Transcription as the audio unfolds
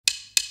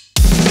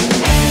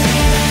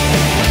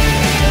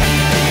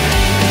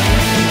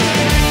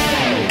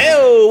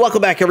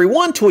Welcome back,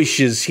 everyone. Toy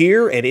Shiz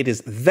here, and it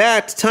is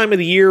that time of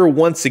the year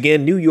once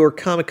again. New York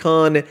Comic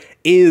Con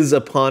is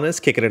upon us,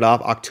 kicking it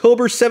off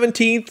October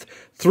 17th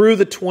through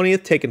the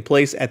 20th, taking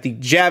place at the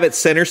Javits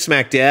Center,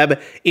 smack dab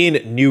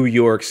in New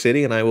York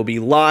City. And I will be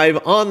live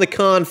on the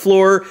con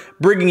floor,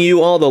 bringing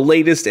you all the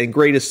latest and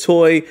greatest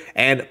toy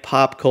and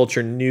pop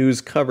culture news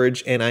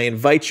coverage. And I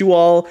invite you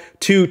all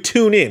to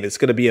tune in. It's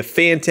going to be a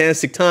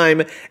fantastic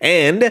time.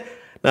 And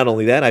not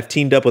only that, I've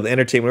teamed up with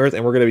Entertainment Earth,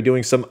 and we're going to be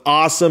doing some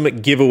awesome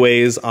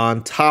giveaways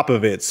on top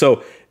of it.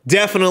 So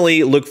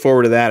definitely look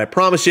forward to that. I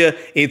promise you,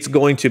 it's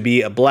going to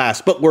be a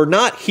blast. But we're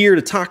not here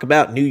to talk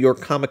about New York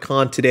Comic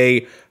Con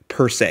today,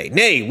 per se.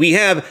 Nay, we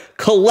have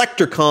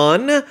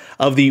CollectorCon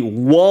of the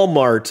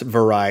Walmart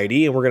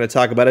variety, and we're going to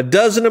talk about a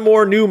dozen or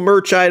more new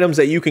merch items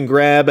that you can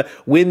grab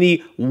when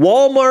the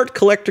Walmart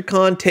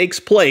CollectorCon takes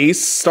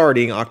place,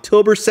 starting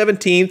October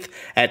 17th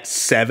at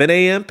 7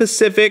 a.m.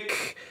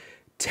 Pacific,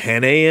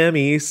 10 a.m.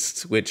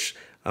 East, which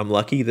I'm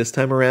lucky this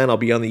time around. I'll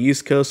be on the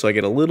East Coast, so I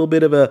get a little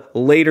bit of a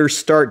later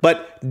start.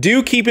 But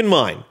do keep in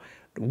mind,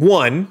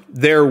 one,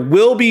 there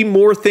will be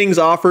more things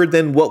offered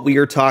than what we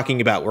are talking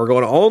about. We're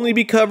going to only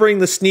be covering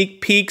the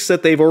sneak peeks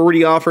that they've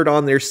already offered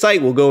on their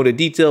site. We'll go into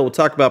detail. We'll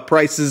talk about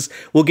prices.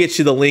 We'll get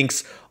you the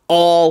links.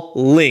 All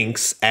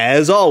links,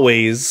 as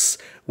always,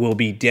 will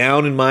be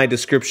down in my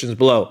descriptions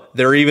below.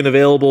 They're even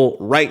available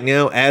right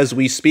now as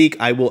we speak.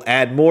 I will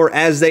add more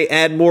as they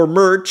add more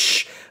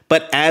merch.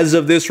 But as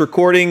of this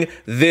recording,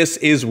 this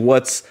is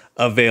what's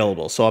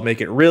available. So I'll make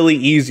it really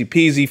easy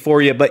peasy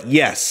for you. But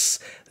yes,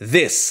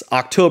 this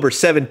October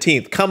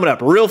 17th, coming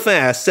up real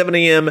fast, 7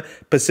 a.m.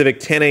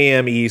 Pacific, 10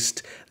 a.m.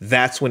 East.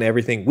 That's when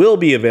everything will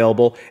be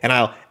available. And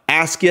I'll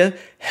ask you,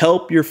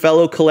 help your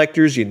fellow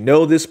collectors. You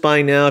know this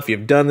by now. If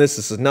you've done this,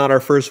 this is not our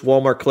first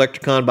Walmart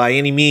CollectorCon by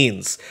any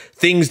means.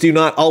 Things do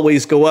not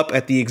always go up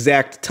at the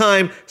exact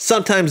time.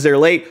 Sometimes they're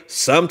late,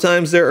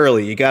 sometimes they're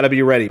early. You got to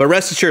be ready. But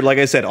rest assured, like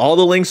I said, all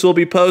the links will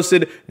be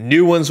posted.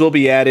 New ones will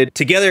be added.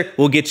 Together,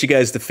 we'll get you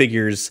guys the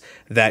figures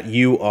that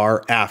you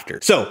are after.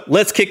 So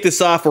let's kick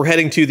this off. We're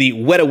heading to the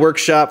WETA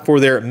Workshop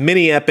for their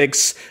mini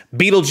epics,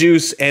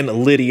 Beetlejuice and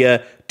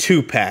Lydia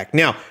 2-pack.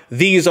 Now,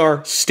 these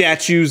are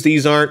statues.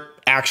 These aren't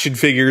action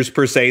figures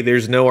per se.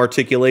 There's no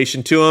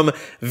articulation to them.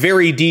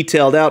 Very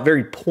detailed out,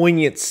 very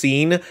poignant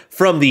scene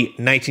from the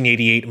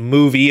 1988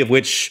 movie of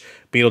which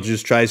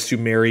Beetlejuice tries to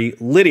marry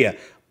Lydia.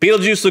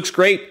 Beetlejuice looks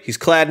great. He's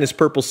clad in his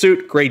purple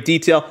suit. Great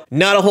detail.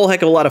 Not a whole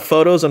heck of a lot of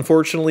photos,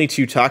 unfortunately,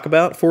 to talk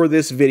about for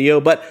this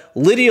video, but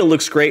Lydia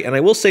looks great. And I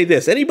will say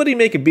this, anybody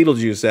making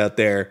Beetlejuice out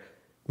there,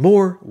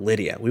 more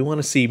Lydia. We want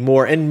to see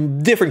more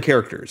and different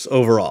characters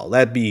overall.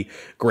 That'd be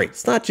great.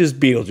 It's not just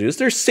Beetlejuice.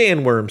 There's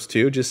sandworms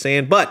too, just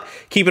saying. But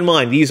keep in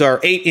mind, these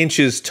are 8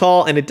 inches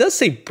tall, and it does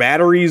say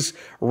batteries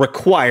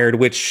required,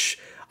 which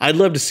I'd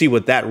love to see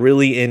what that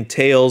really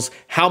entails.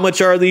 How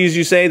much are these,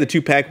 you say? The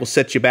 2-pack will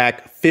set you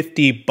back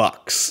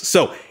 $50.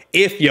 So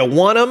if you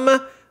want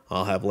them,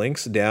 I'll have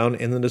links down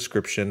in the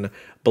description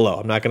below.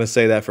 I'm not going to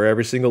say that for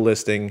every single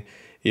listing.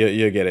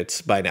 You get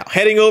it by now.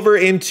 Heading over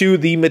into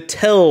the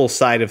Mattel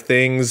side of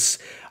things,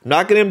 I'm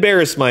not going to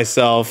embarrass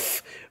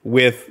myself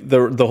with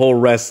the whole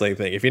wrestling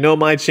thing. If you know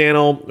my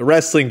channel,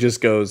 wrestling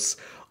just goes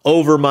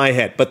over my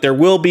head. But there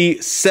will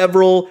be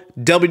several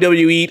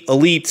WWE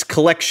Elite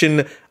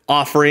Collection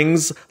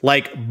offerings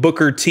like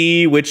Booker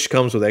T, which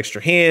comes with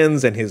extra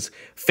hands and his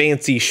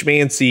fancy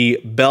schmancy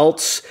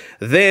belts.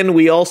 Then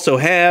we also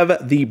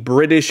have the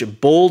British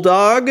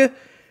Bulldog.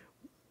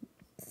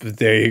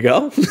 There you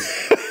go.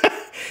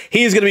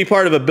 He's going to be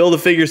part of a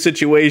Build-A-Figure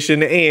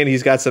situation, and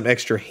he's got some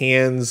extra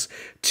hands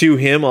to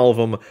him. All of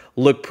them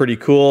look pretty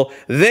cool.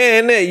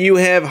 Then you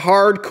have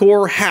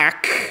Hardcore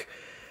Hack.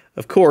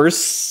 Of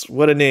course,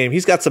 what a name.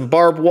 He's got some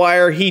barbed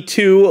wire. He,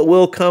 too,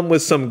 will come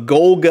with some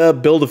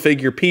Golga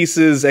Build-A-Figure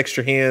pieces,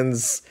 extra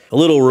hands, a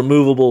little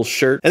removable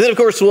shirt. And then, of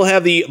course, we'll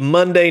have the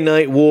Monday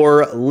Night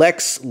War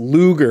Lex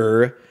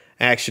Luger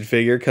action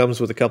figure. Comes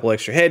with a couple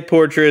extra head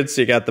portraits.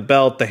 You got the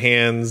belt, the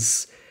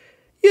hands.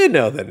 You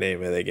know the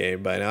name of the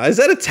game by now. Is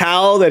that a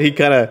towel that he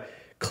kind of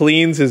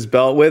cleans his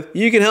belt with?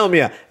 You can help me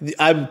out.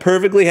 I'm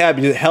perfectly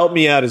happy to help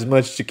me out as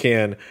much as you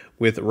can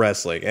with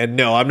wrestling. And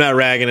no, I'm not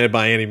ragging it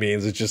by any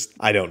means. It's just,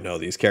 I don't know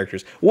these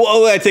characters.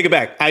 Whoa, I take it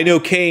back. I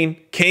know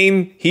Kane.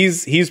 Kane,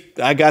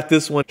 I got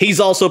this one. He's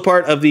also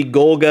part of the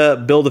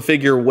Golga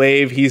Build-A-Figure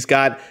wave. He's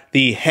got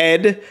the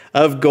head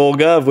of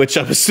Golga, of which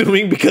I'm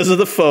assuming because of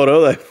the photo,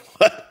 like,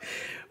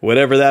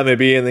 whatever that may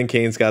be. And then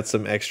Kane's got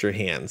some extra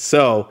hands.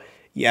 So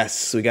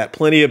yes, we got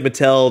plenty of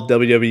Mattel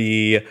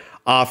WWE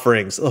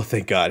offerings. Oh,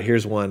 thank God.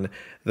 Here's one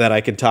that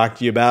I can talk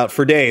to you about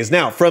for days.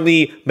 Now, from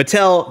the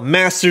Mattel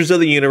Masters of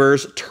the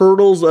Universe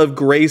Turtles of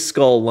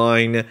Grayskull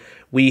line,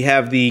 we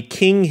have the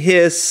King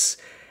Hiss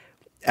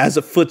as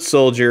a foot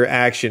soldier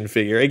action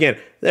figure. Again,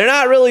 they're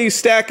not really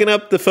stacking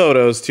up the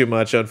photos too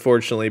much,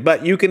 unfortunately,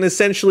 but you can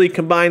essentially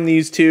combine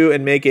these two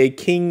and make a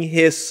King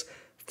Hiss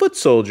foot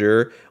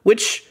soldier,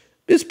 which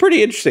is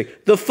pretty interesting.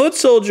 The foot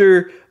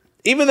soldier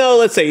Even though,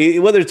 let's say,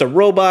 whether it's a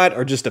robot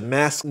or just a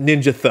masked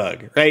ninja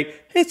thug, right?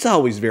 It's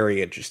always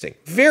very interesting.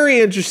 Very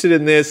interested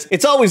in this.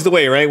 It's always the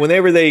way, right?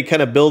 Whenever they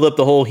kind of build up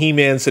the whole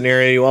He-Man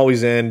scenario, you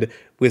always end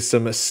with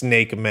some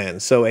Snake Men.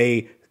 So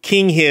a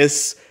King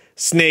Hiss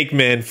Snake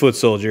Men foot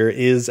soldier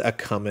is a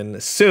coming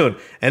soon.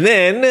 And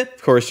then,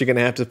 of course, you're going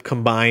to have to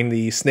combine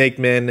the Snake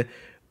Men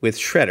with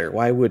Shredder.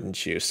 Why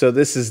wouldn't you? So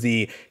this is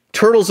the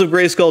Turtles of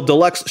Grayskull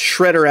Deluxe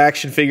Shredder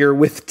action figure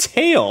with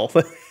tail.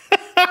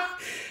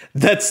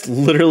 That's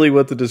literally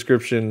what the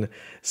description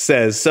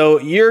says. So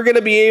you're going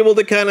to be able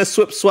to kind of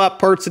swap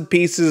parts and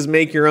pieces,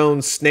 make your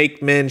own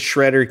Snake Men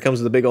Shredder. He comes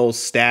with a big old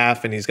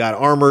staff, and he's got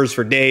armors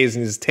for days,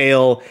 and his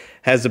tail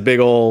has a big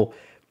old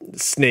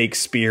snake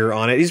spear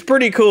on it. He's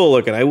pretty cool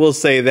looking, I will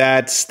say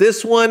that.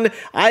 This one,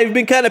 I've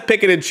been kind of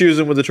picking and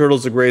choosing with the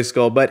Turtles of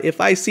Grayskull, but if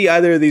I see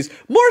either of these,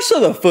 more so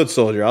the foot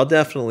soldier, I'll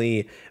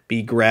definitely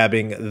be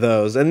grabbing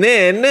those. And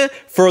then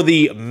for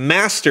the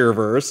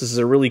Masterverse, this is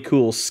a really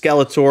cool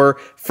Skeletor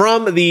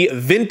from the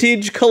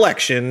Vintage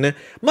Collection.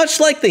 Much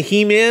like the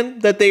He-Man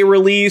that they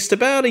released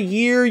about a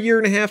year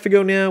and a half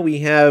ago now, we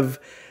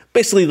have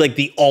basically like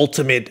the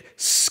ultimate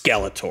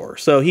Skeletor.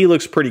 So he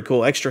looks pretty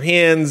cool. Extra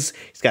hands,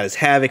 he's got his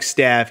Havoc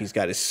staff, he's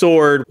got his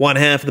sword, one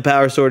half of the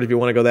power sword if you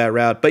want to go that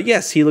route. But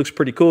yes, he looks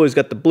pretty cool. He's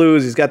got the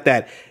blues, he's got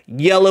that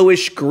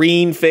yellowish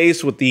green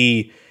face with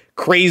the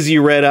crazy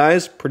red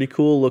eyes. Pretty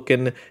cool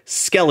looking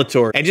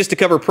Skeletor. And just to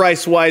cover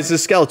price-wise,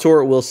 this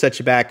Skeletor will set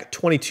you back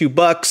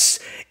 $22.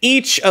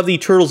 Each of the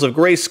Turtles of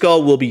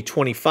Grayskull will be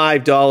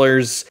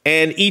 $25.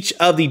 And each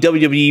of the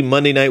WWE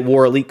Monday Night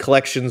War Elite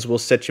collections will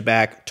set you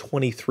back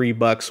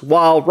 $23.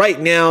 While right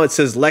now it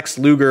says Lex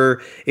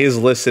Luger is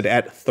listed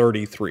at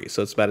 $33.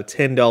 So it's about a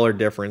 $10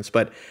 difference.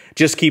 But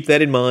just keep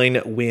that in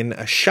mind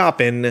when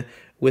shopping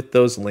with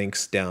those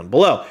links down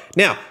below.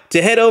 Now,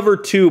 to head over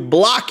to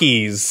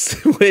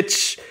BLOKEES,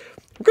 which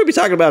we're going to be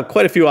talking about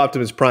quite a few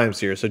Optimus Primes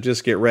here, so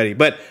just get ready.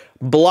 But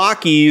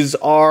BLOKEES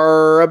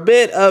are a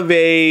bit of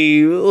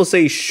a, we'll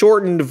say,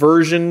 shortened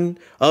version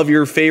of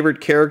your favorite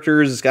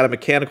characters. It's got a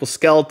mechanical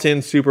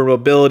skeleton, super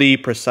mobility,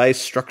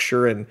 precise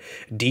structure, and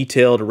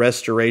detailed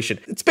restoration.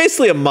 It's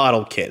basically a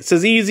model kit. It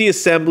says easy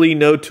assembly,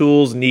 no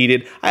tools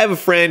needed. I have a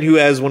friend who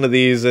has one of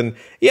these, and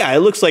yeah, it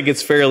looks like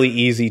it's fairly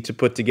easy to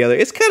put together.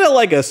 It's kind of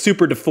like a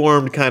super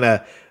deformed kind of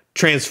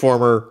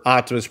Transformer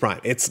Optimus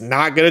Prime. It's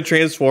not going to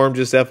transform,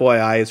 just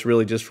FYI. It's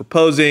really just for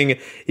posing.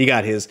 You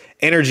got his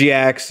energy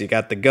axe, you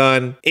got the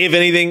gun. If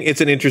anything,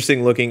 it's an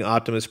interesting looking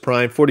Optimus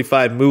Prime.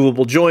 45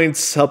 movable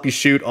joints, help you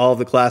shoot all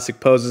the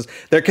classic poses.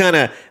 They're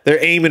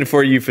aiming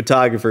for you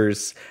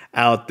photographers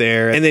out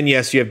there. And then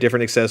yes, you have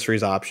different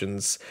accessories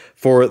options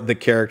for the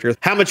character.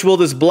 How much will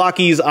this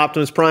BLOKEES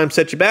Optimus Prime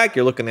set you back?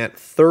 You're looking at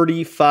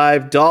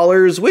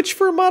 $35, which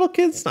for a model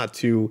kit's not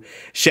too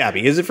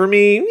shabby. Is it for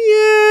me?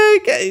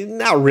 Yeah,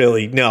 not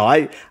really. No,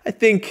 I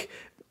think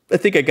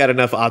I got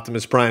enough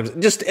Optimus Primes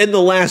just in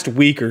the last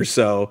week or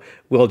so,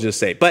 we'll just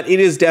say. But it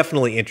is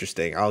definitely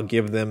interesting. I'll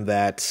give them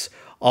that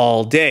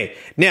all day.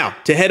 Now,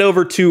 to head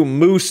over to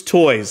Moose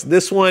Toys.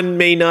 This one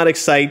may not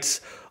excite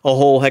a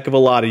whole heck of a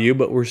lot of you,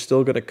 but we're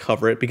still going to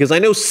cover it because I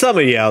know some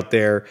of you out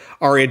there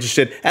are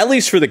interested, at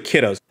least for the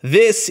kiddos.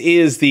 This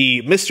is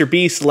the Mr.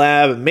 Beast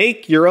Lab.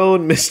 Make your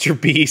own Mr.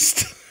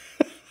 Beast.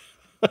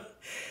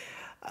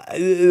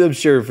 I'm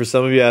sure for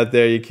some of you out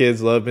there, your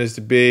kids love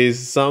Mr.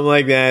 Beast, something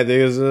like that.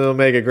 It'll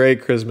make a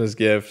great Christmas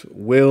gift.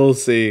 We'll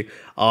see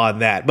on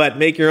that. But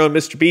make your own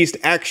Mr. Beast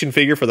action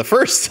figure for the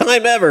first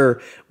time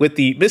ever with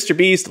the Mr.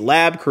 Beast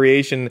Lab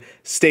Creation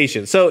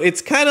Station. So it's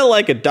kind of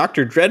like a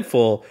Dr.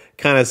 Dreadful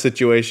kind of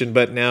situation,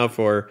 but now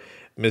for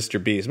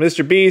Mr. Beast.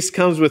 Mr. Beast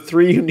comes with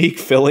 3 unique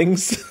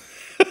fillings.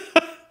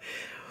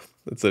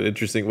 That's an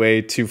interesting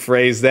way to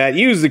phrase that.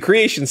 Use the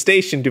creation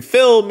station to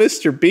fill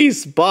Mr.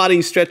 Beast's body.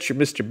 Stretch your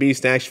Mr.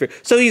 Beast action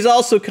figure. So he's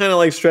also kind of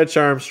like Stretch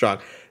Armstrong.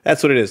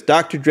 That's what it is.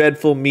 Dr.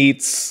 Dreadful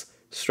meets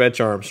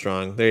Stretch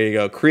Armstrong. There you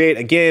go. Create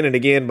again and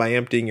again by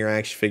emptying your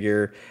action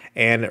figure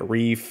and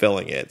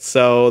refilling it.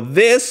 So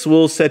this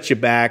will set you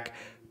back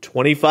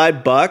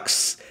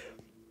 $25.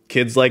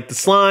 Kids like the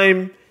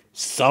slime.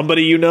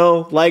 Somebody you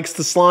know likes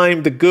the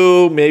slime, the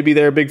goo. Maybe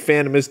they're a big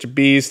fan of Mr.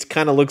 Beast.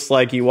 Kind of looks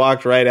like he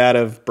walked right out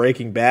of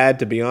Breaking Bad,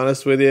 to be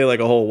honest with you. Like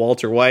a whole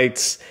Walter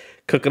White's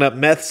cooking up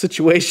meth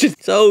situation.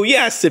 So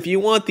yes, if you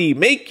want the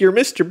Make Your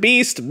Mr.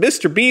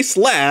 Beast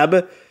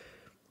Lab,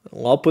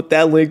 I'll put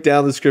that link down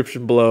in the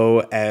description below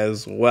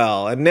as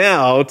well. And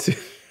now to...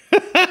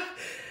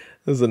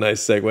 This is a nice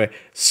segue.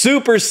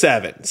 Super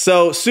 7.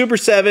 So Super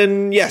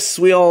 7, yes,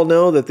 we all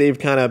know that they've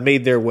kind of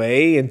made their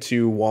way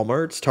into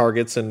Walmarts,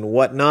 Targets, and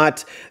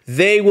whatnot.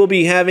 They will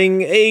be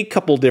having a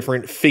couple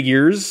different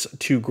figures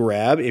to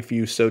grab if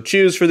you so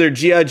choose. For their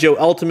G.I. Joe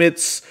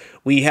Ultimates,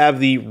 we have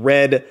the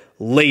Red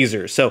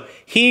Laser. So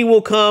he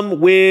will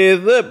come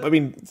with, I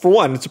mean, for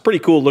one, it's a pretty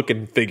cool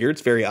looking figure.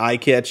 It's very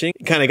eye-catching.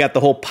 Kind of got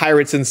the whole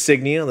Pirates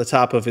insignia on the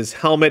top of his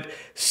helmet.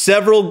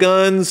 Several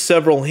guns,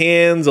 several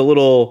hands, a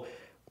little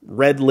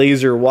red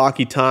laser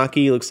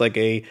walkie-talkie. Looks like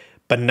a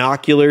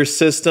binocular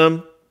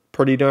system.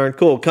 pretty darn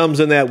cool. Comes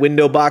in that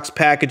window box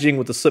packaging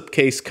with the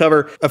slipcase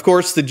cover. Of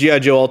course, the G.I.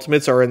 Joe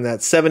Ultimates are in that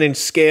 7-inch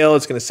scale.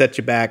 It's going to set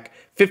you back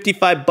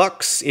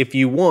 $55 if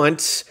you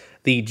want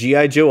the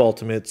G.I. Joe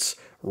Ultimates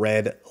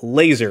Red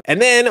Laser.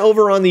 And then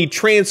over on the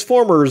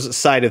Transformers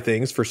side of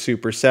things for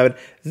Super 7,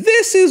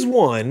 this is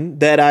one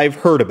that I've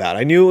heard about.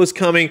 I knew it was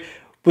coming,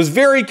 was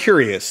very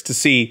curious to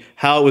see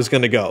how it was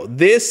going to go.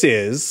 This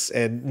is,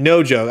 and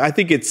no joke, I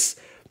think it's,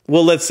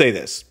 well, let's say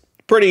this,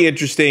 pretty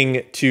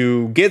interesting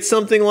to get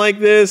something like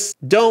this.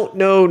 Don't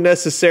know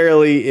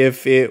necessarily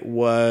if it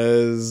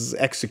was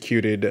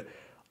executed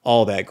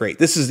all that great.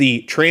 This is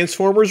the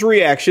Transformers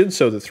Reaction,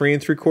 so the 3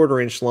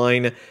 3/4 inch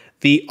line,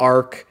 the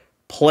ARK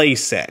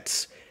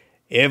Playset.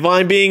 If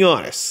I'm being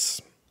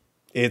honest,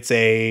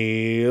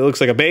 it looks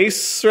like a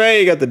base, right?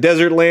 You got the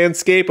desert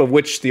landscape of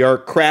which the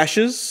ARK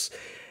crashes,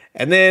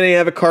 and then you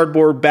have a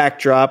cardboard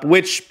backdrop,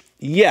 which,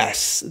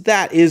 yes,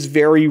 that is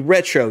very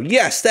retro.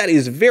 Yes, that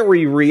is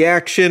very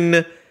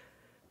Reaction.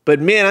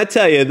 But man, I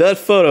tell you, that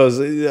photos,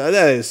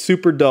 that is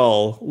super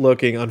dull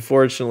looking,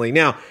 unfortunately.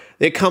 Now,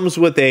 it comes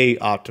with a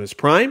Optimus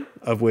Prime,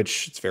 of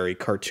which it's very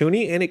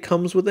cartoony, and it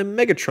comes with a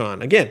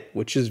Megatron, again,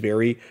 which is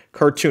very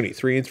cartoony,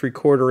 3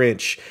 3/4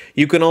 inch.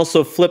 You can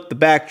also flip the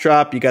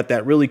backdrop. You got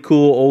that really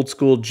cool old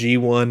school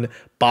G1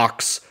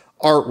 box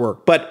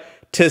artwork. But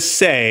to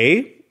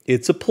say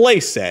it's a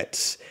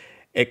playset,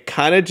 it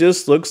kind of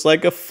just looks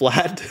like a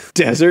flat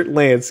desert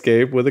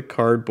landscape with a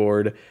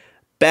cardboard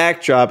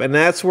backdrop, and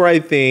that's where I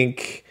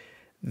think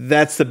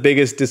that's the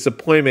biggest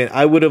disappointment.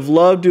 I would have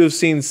loved to have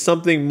seen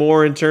something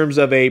more in terms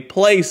of a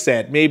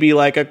playset, maybe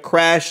like a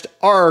crashed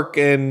ARK,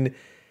 and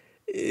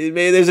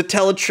maybe there's a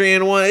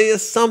Teletran one,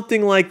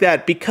 something like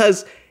that.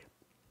 Because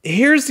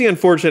here's the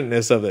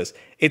unfortunateness of this.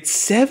 It's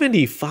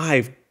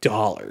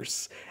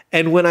 $75.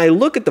 And when I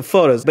look at the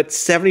photos, but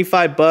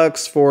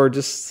 $75 for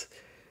just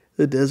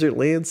the desert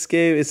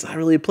landscape, it's not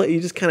really a play. You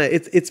just kind of,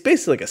 it's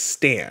basically like a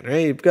stand,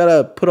 right? You've got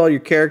to put all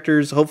your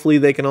characters. Hopefully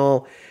they can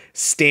all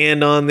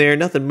stand on there.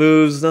 Nothing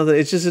moves, nothing.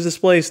 It's just a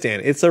display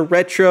stand. It's a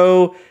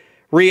retro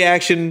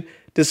Reaction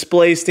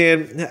display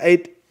stand.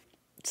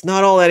 It's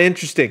not all that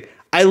interesting.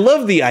 I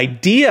love the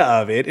idea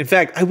of it. In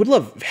fact, I would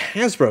love if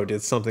Hasbro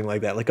did something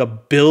like that, like a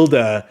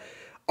build-a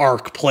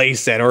ARK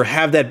playset, or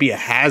have that be a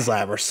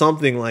HasLab or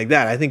something like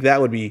that. I think that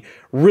would be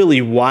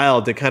really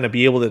wild to kind of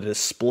be able to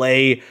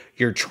display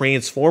your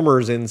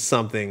Transformers in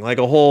something like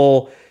a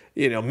whole,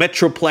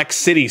 Metroplex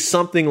city,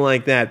 something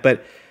like that.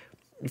 But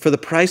for the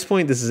price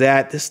point this is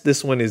at,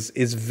 this one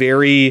is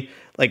very,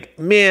 like,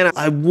 man,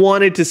 I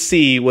wanted to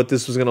see what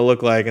this was going to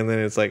look like, and then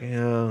it's like,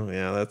 oh,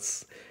 yeah,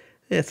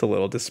 it's a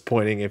little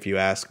disappointing if you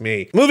ask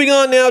me. Moving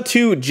on now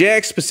to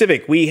JAKKS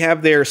specific. We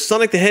have their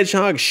Sonic the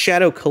Hedgehog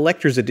Shadow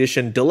Collector's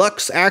Edition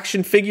Deluxe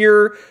action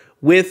figure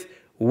with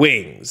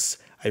wings.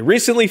 I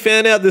recently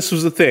found out this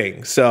was a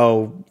thing,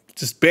 so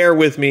just bear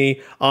with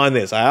me on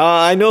this.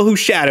 I know who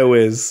Shadow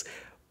is,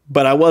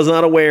 but I was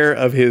not aware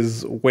of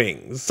his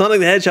wings. Sonic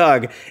the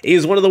Hedgehog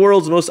is one of the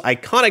world's most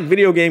iconic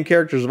video game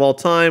characters of all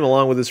time,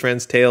 along with his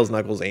friends Tails,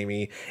 Knuckles,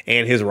 Amy,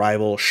 and his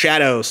rival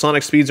Shadow.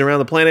 Sonic speeds around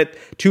the planet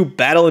to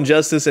battle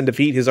injustice and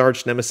defeat his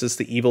arch nemesis,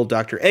 the evil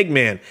Dr.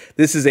 Eggman.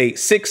 This is a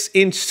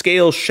 6-inch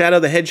scale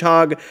Shadow the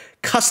Hedgehog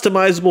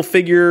customizable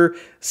figure.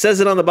 Says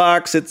it on the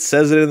box, it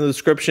says it in the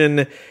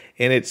description,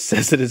 and it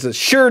says it is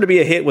sure to be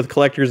a hit with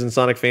collectors and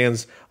Sonic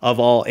fans of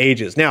all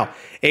ages. Now,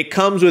 it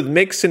comes with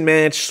mix and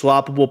match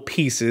swappable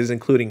pieces,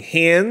 including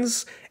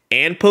hands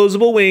and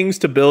posable wings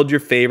to build your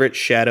favorite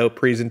Shadow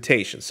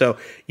presentation. So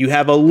you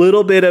have a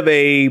little bit of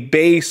a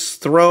base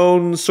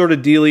throne sort of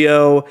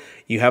dealio.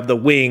 You have the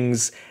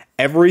wings.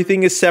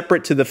 Everything is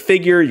separate to the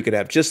figure. You could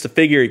have just the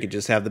figure. You could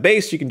just have the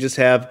base. You can just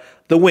have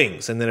the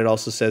wings. And then it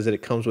also says that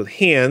it comes with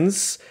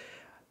hands,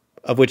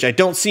 of which I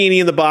don't see any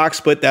in the box,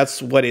 but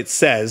that's what it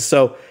says.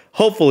 So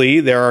hopefully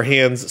there are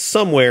hands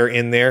somewhere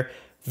in there.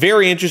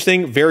 Very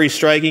interesting, very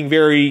striking,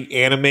 very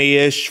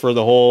anime-ish for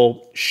the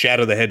whole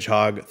Shadow the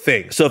Hedgehog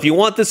thing. So if you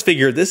want this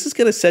figure, this is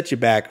going to set you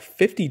back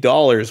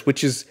 $50,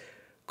 which is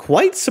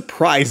quite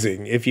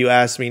surprising if you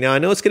ask me. Now, I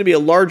know it's going to be a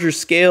larger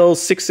scale,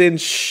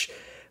 6-inch,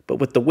 but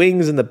with the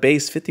wings and the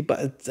base,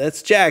 $50,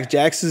 that's JAKKS.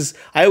 JAKKS is,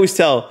 I always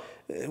tell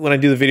when I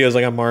do the videos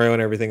like on Mario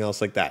and everything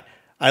else like that,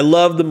 I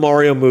love the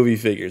Mario movie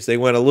figures. They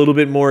went a little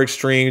bit more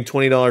extreme,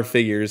 $20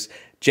 figures.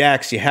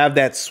 JAKKS, you have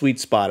that sweet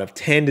spot of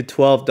 $10 to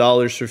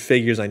 $12 for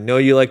figures. I know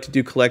you like to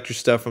do collector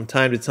stuff from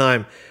time to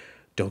time.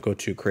 Don't go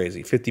too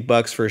crazy.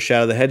 $50 for a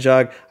Shadow the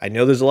Hedgehog. I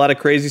know there's a lot of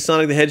crazy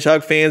Sonic the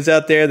Hedgehog fans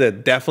out there that are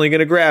definitely going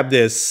to grab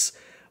this,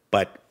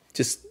 but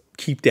just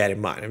keep that in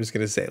mind. I'm just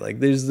going to say,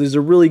 like, there's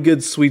a really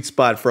good sweet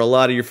spot for a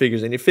lot of your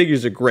figures, and your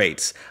figures are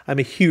great. I'm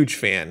a huge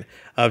fan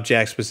of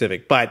JAKKS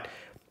specific, but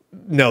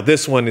no,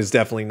 this one is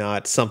definitely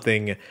not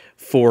something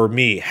for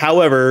me.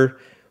 However,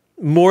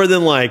 more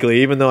than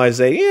likely, even though I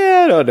say,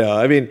 yeah, I don't know.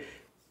 I mean,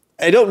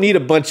 I don't need a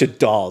bunch of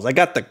dolls. I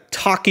got the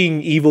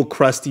talking evil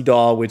Krusty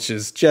doll, which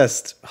is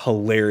just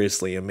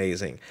hilariously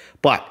amazing.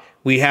 But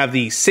we have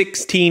the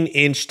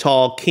 16-inch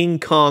tall King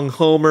Kong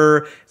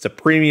Homer. It's a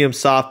premium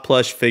soft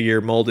plush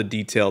figure, molded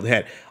detailed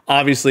head.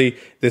 Obviously,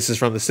 this is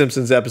from the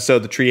Simpsons episode,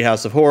 The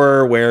Treehouse of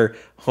Horror, where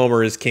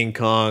Homer is King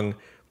Kong.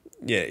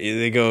 Yeah,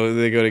 they go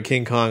to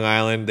King Kong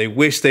Island. They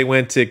wish they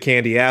went to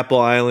Candy Apple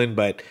Island,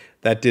 but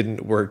that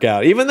didn't work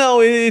out. Even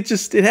though it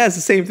has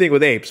the same thing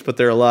with apes, but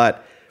they're a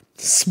lot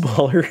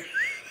smaller.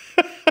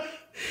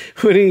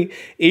 When he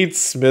eats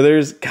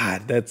Smithers,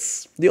 God,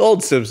 the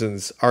old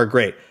Simpsons are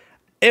great.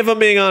 If I'm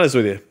being honest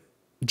with you,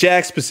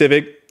 JAKKS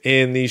Pacific,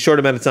 in the short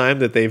amount of time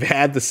that they've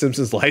had the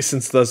Simpsons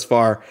license thus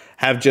far,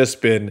 have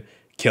just been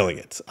killing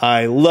it.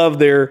 I love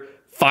their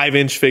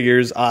 5-inch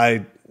figures.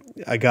 I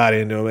got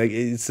into them.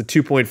 It's the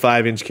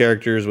 2.5-inch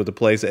characters with the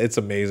place. It's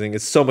amazing.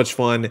 It's so much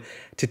fun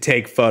to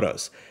take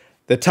photos.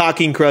 The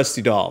talking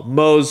Krusty doll,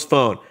 Moe's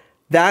phone.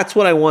 That's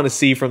what I want to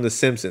see from the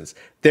Simpsons.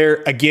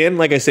 They're, again,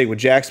 like I say, with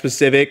JAKKS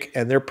Pacific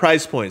and their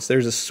price points,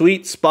 there's a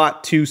sweet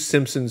spot to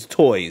Simpsons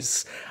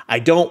toys. I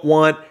don't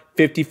want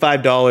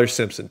 $55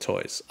 Simpson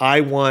toys.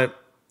 I want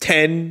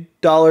 $10,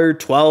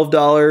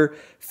 $12,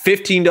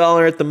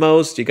 $15 at the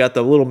most. You got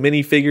the little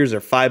minifigures, they're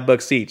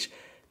 $5 each.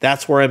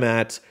 That's where I'm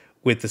at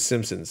with the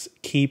Simpsons.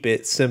 Keep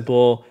it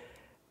simple.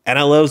 And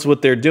I love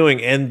what they're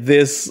doing. And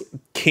this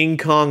King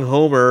Kong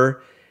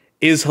Homer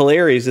is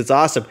hilarious. It's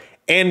awesome.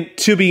 And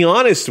to be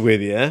honest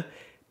with you,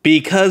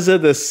 because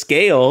of the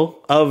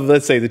scale of,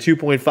 let's say, the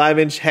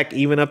 2.5-inch, heck,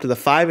 even up to the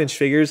 5-inch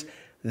figures,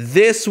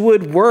 this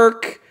would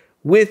work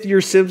with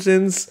your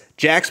Simpsons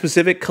JAKKS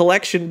Pacific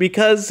collection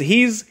because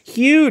he's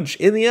huge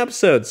in the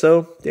episode.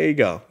 So there you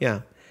go.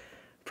 Yeah,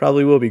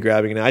 probably will be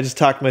grabbing it. I just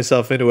talked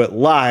myself into it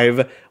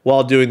live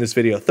while doing this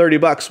video.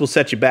 $30 will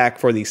set you back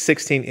for the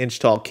 16-inch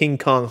tall King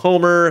Kong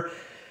Homer.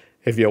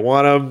 If you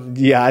want them,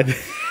 yeah.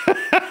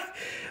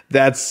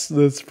 That's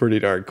pretty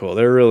darn cool.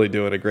 They're really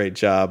doing a great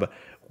job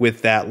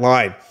with that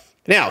line.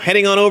 Now,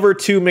 heading on over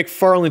to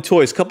McFarlane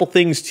Toys, couple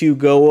things to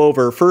go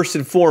over. First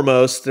and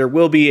foremost, there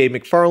will be a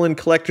McFarlane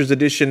Collector's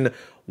Edition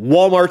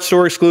Walmart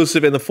store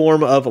exclusive in the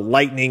form of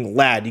Lightning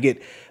Lad. You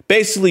get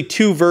basically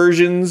two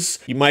versions.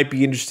 You might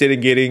be interested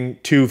in getting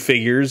two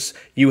figures.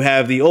 You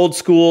have the old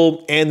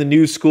school and the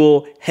new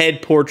school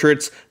head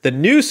portraits. The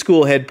new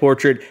school head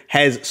portrait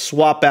has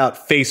swap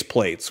out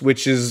faceplates,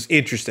 which is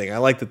interesting. I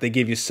like that they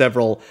give you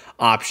several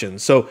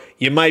options. So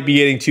you might be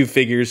getting two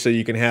figures so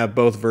you can have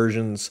both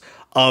versions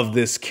of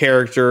this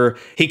character.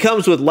 He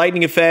comes with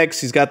lightning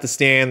effects. He's got the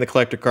stand, the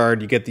collector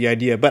card. You get the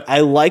idea. But I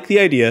like the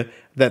idea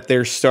that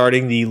they're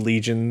starting the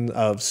Legion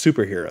of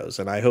Superheroes,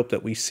 and I hope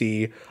that we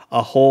see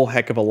a whole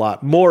heck of a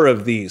lot more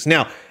of these.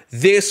 Now,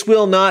 this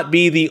will not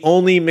be the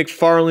only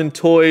McFarlane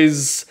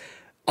Toys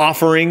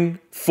offering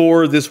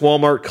for this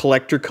Walmart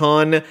Collector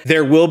Con.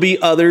 There will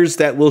be others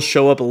that will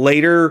show up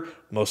later,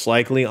 most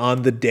likely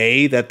on the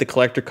day that the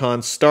Collector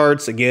Con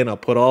starts. Again, I'll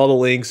put all the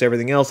links,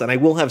 everything else, and I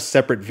will have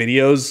separate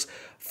videos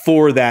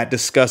for that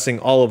discussing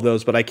all of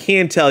those, but I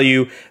can tell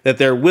you that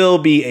there will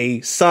be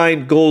a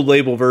signed gold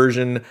label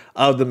version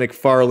of the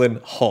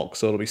McFarlane Hulk.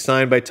 So it'll be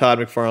signed by Todd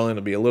McFarlane.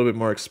 It'll be a little bit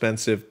more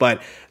expensive,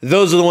 but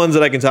those are the ones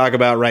that I can talk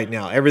about right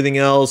now. Everything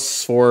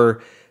else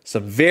for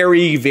some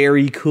very,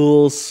 very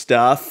cool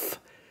stuff.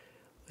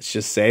 Let's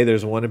just say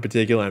there's one in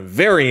particular I'm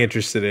very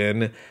interested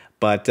in,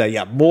 but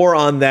yeah, more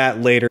on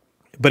that later.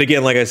 But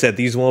again, like I said,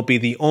 these won't be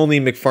the only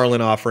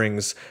McFarlane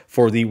offerings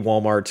for the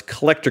Walmart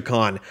Collector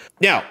Con.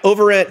 Now,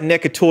 over at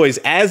NECA Toys,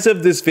 as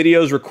of this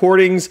video's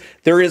recordings,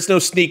 there is no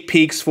sneak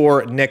peeks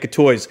for NECA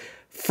Toys.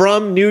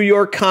 From New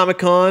York Comic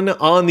Con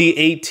on the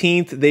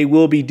 18th, they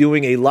will be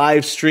doing a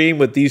live stream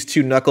with these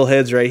two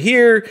knuckleheads right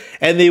here,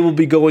 and they will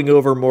be going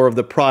over more of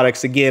the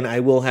products. Again, I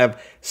will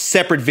have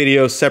separate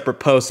videos, separate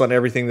posts on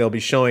everything they'll be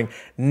showing.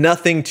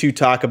 Nothing to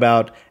talk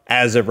about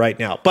as of right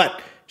now,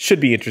 but should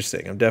be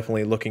interesting. I'm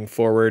definitely looking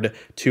forward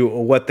to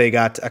what they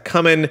got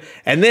coming.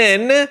 And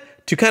then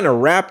to kind of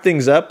wrap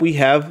things up, we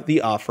have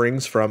the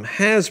offerings from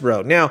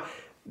Hasbro. Now,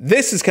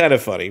 this is kind of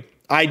funny.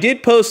 I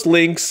did post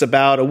links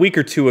about a week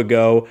or two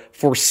ago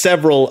for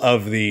several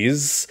of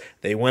these.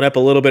 They went up a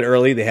little bit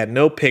early. They had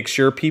no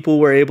picture. People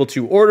were able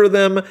to order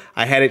them.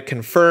 I had it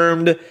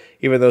confirmed,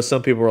 even though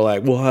some people were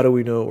like, well, how do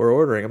we know what we're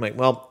ordering? I'm like,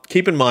 well,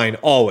 keep in mind,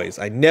 always,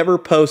 I never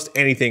post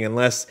anything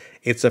unless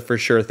it's a for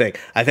sure thing.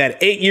 I've had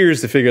 8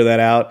 years to figure that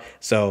out,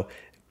 so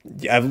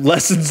I have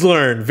lessons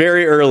learned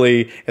very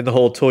early in the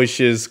whole Toy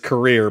Shiz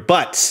career.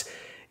 But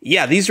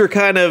yeah, these were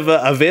kind of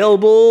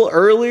available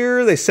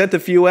earlier. They sent a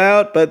few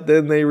out, but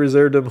then they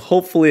reserved them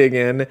hopefully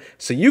again,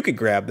 so you could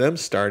grab them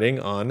starting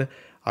on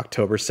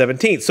October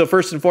 17th. So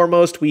first and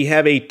foremost, we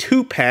have a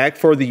 2-pack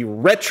for the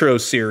Retro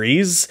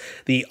series,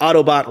 the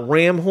Autobot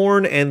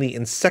Ramhorn and the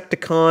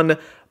Insecticon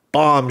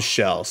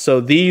Bombshell. So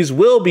these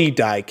will be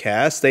die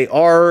cast. They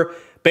are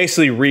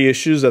basically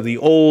reissues of the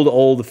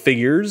old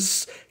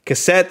figures,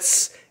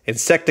 cassettes,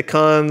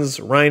 Insecticons,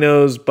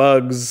 Rhinos,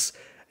 Bugs.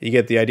 You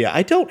get the idea.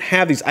 I don't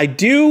have these. I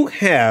do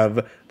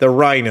have the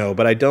Rhino,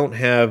 but I don't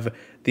have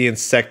the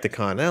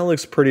Insecticon. That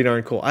looks pretty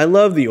darn cool. I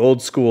love the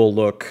old school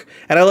look,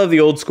 and I love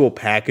the old school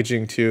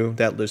packaging too.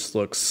 That just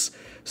looks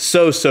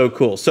so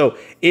cool. So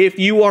if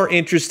you are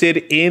interested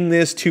in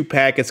this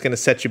 2-pack, it's going to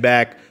set you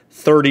back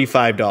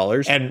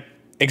 $35. And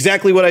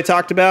exactly what I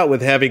talked about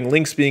with having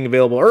links being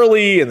available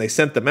early, and they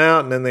sent them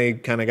out, and then they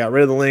kind of got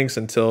rid of the links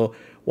until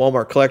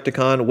Walmart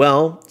Collecticon.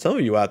 Well, some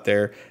of you out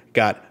there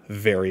got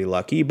very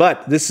lucky,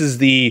 but this is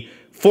the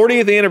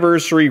 40th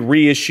anniversary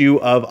reissue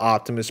of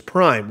Optimus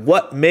Prime.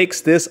 What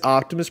makes this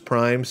Optimus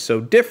Prime so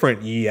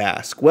different, ye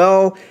ask?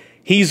 Well,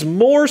 he's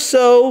more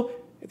so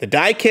the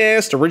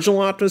die-cast original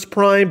Optimus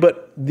Prime,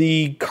 but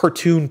the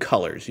cartoon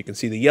colors. You can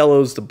see the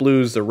yellows, the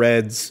blues, the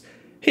reds.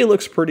 He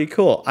looks pretty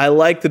cool. I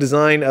like the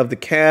design of the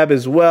cab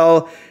as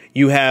well.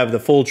 You have the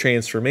full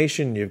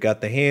transformation. You've got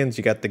the hands,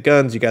 you got the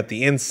guns, you got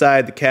the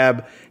inside. The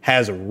cab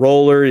has a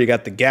roller, you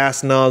got the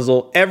gas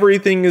nozzle.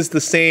 Everything is the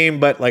same,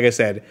 but like I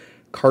said,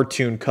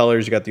 cartoon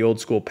colors. You got the old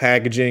school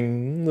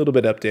packaging, a little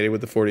bit updated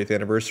with the 40th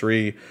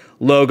anniversary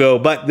logo,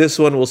 but this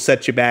one will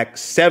set you back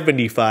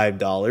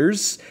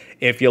 $75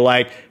 if you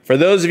like. For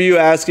those of you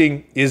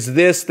asking, is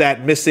this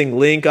that missing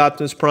link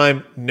Optimus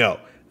Prime? No.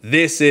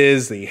 This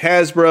is the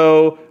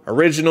Hasbro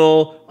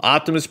original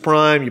Optimus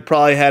Prime. You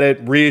probably had it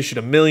reissued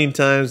a million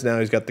times. Now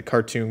he's got the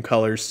cartoon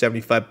colors,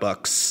 75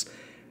 bucks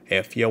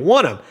if you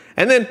want them.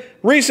 And then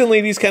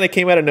recently these kind of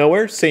came out of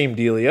nowhere. Same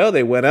dealio.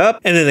 They went up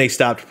and then they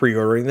stopped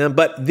pre-ordering them.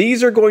 But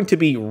these are going to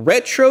be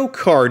retro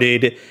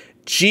carded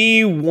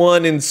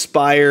G1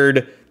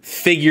 inspired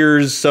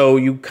figures. So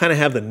you kind of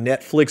have the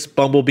Netflix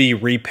Bumblebee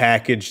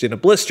repackaged in a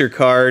blister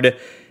card.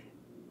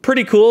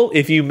 Pretty cool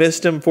if you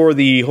missed them for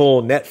the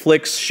whole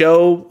Netflix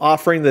show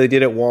offering that they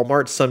did at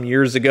Walmart some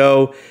years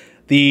ago.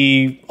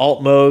 The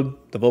alt mode,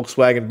 the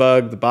Volkswagen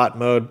Bug, the bot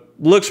mode,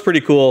 looks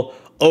pretty cool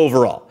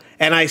overall.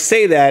 And I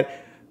say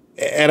that,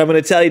 and I'm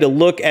going to tell you to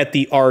look at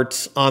the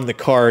art on the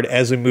card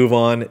as we move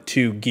on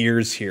to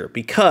Gears here,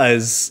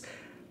 because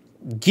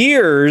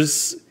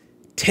Gears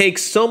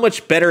takes so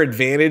much better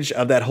advantage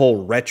of that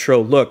whole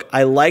retro look.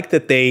 I like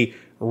that they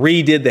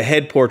redid the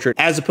head portrait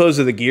as opposed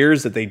to the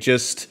Gears that they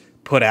just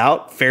put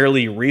out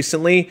fairly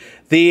recently.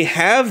 They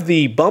have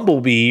the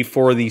Bumblebee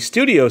for the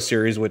Studio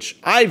series, which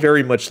I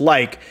very much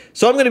like,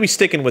 so I'm going to be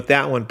sticking with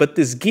that one. But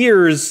this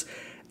Gears,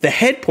 the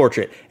head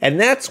portrait, and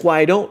that's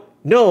why I don't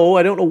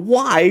know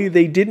why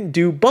they didn't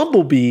do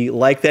Bumblebee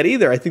like that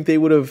either. I think they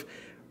would have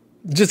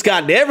just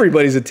gotten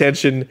everybody's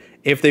attention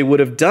if they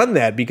would have done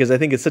that, because I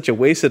think it's such a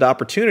wasted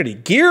opportunity.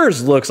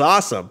 Gears looks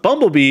awesome.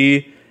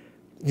 Bumblebee,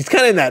 he's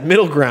kind of in that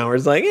middle ground where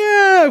it's like,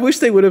 yeah, I wish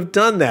they would have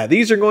done that.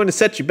 These are going to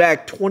set you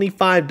back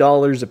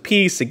 $25 a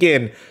piece.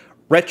 Again,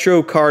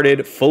 retro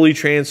carded, fully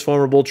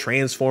transformable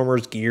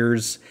Transformers,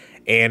 Gears,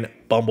 and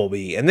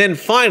Bumblebee. And then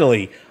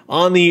finally,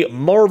 on the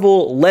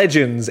Marvel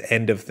Legends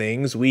end of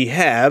things, we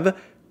have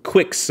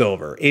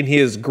QuickSilver in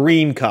his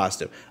green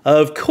costume.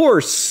 Of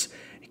course,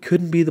 it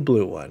couldn't be the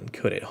blue one,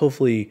 could it?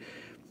 Hopefully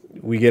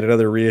we get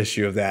another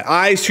reissue of that.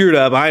 I screwed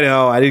up. I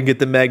know. I didn't get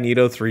the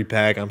Magneto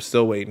 3-pack. I'm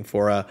still waiting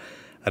for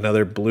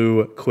another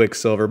blue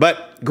QuickSilver.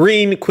 But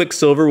green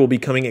QuickSilver will be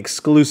coming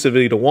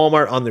exclusively to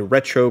Walmart on the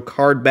retro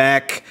card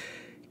back.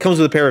 Comes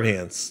with a pair of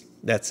hands.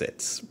 That's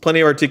it.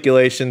 Plenty of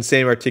articulation,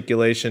 same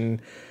articulation.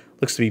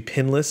 Looks to be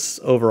pinless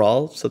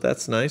overall, so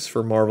that's nice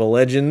for Marvel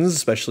Legends,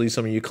 especially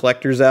some of you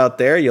collectors out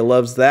there. You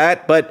loves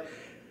that, but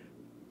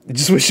I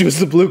just wish it was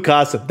the blue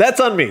costume. That's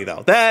on me,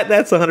 though.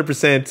 That's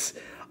 100%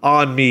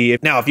 on me.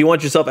 Now, if you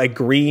want yourself a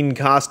green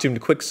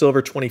costumed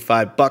QuickSilver,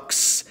 25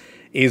 bucks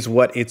is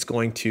what it's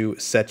going to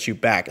set you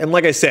back. And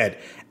like I said,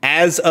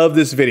 as of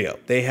this video,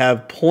 they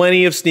have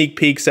plenty of sneak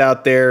peeks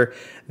out there.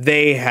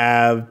 They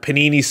have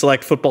Panini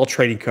Select football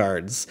trading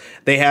cards.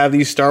 They have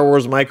the Star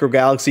Wars Micro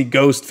Galaxy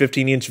Ghost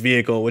 15-inch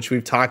vehicle, which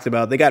we've talked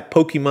about. They got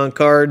Pokemon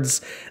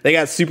cards. They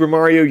got Super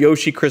Mario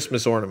Yoshi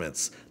Christmas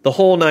ornaments. The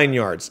whole 9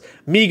 yards.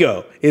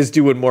 Mego is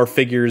doing more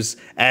figures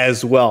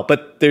as well,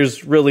 but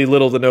there's really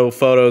little to no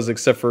photos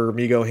except for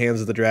Mego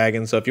Hands of the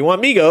Dragon. So if you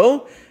want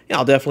Mego, yeah,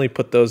 I'll definitely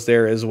put those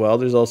there as well.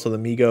 There's also the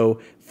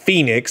Mego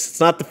Phoenix. It's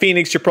not the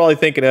Phoenix you're probably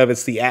thinking of.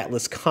 It's the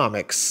Atlas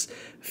Comics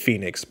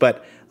Phoenix.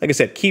 But like I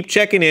said, keep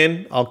checking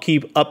in. I'll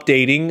keep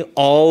updating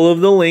all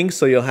of the links,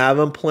 so you'll have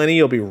them plenty.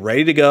 You'll be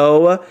ready to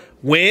go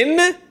when?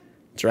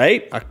 That's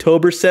right,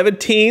 October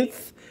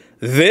 17th.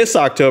 This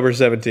October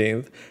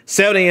 17th,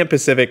 7 a.m.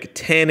 Pacific,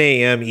 10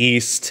 a.m.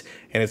 East.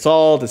 And it's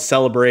all to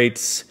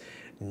celebrate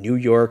New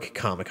York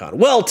Comic Con.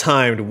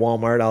 Well-timed,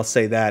 Walmart, I'll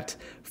say that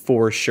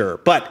for sure.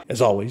 But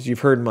as always, you've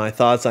heard my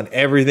thoughts on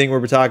everything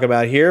we're talking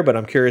about here, but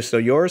I'm curious to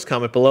know yours.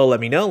 Comment below, let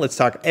me know. Let's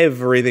talk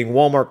everything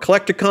Walmart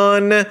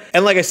Collecticon.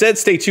 And like I said,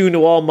 stay tuned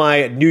to all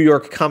my New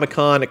York Comic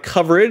Con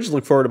coverage.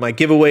 Look forward to my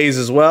giveaways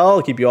as well.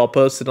 I'll keep you all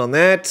posted on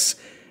that.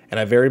 And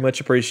I very much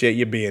appreciate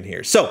you being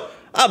here. So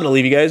I'm going to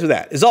leave you guys with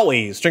that. As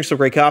always, drink some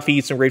great coffee,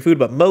 eat some great food,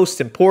 but most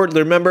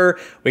importantly, remember,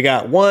 we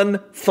got one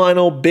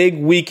final big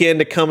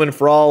weekend coming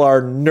for all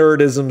our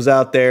nerdisms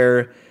out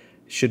there.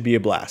 Should be a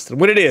blast. And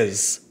when it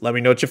is, let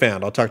me know what you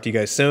found. I'll talk to you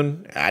guys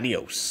soon.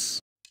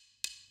 Adios.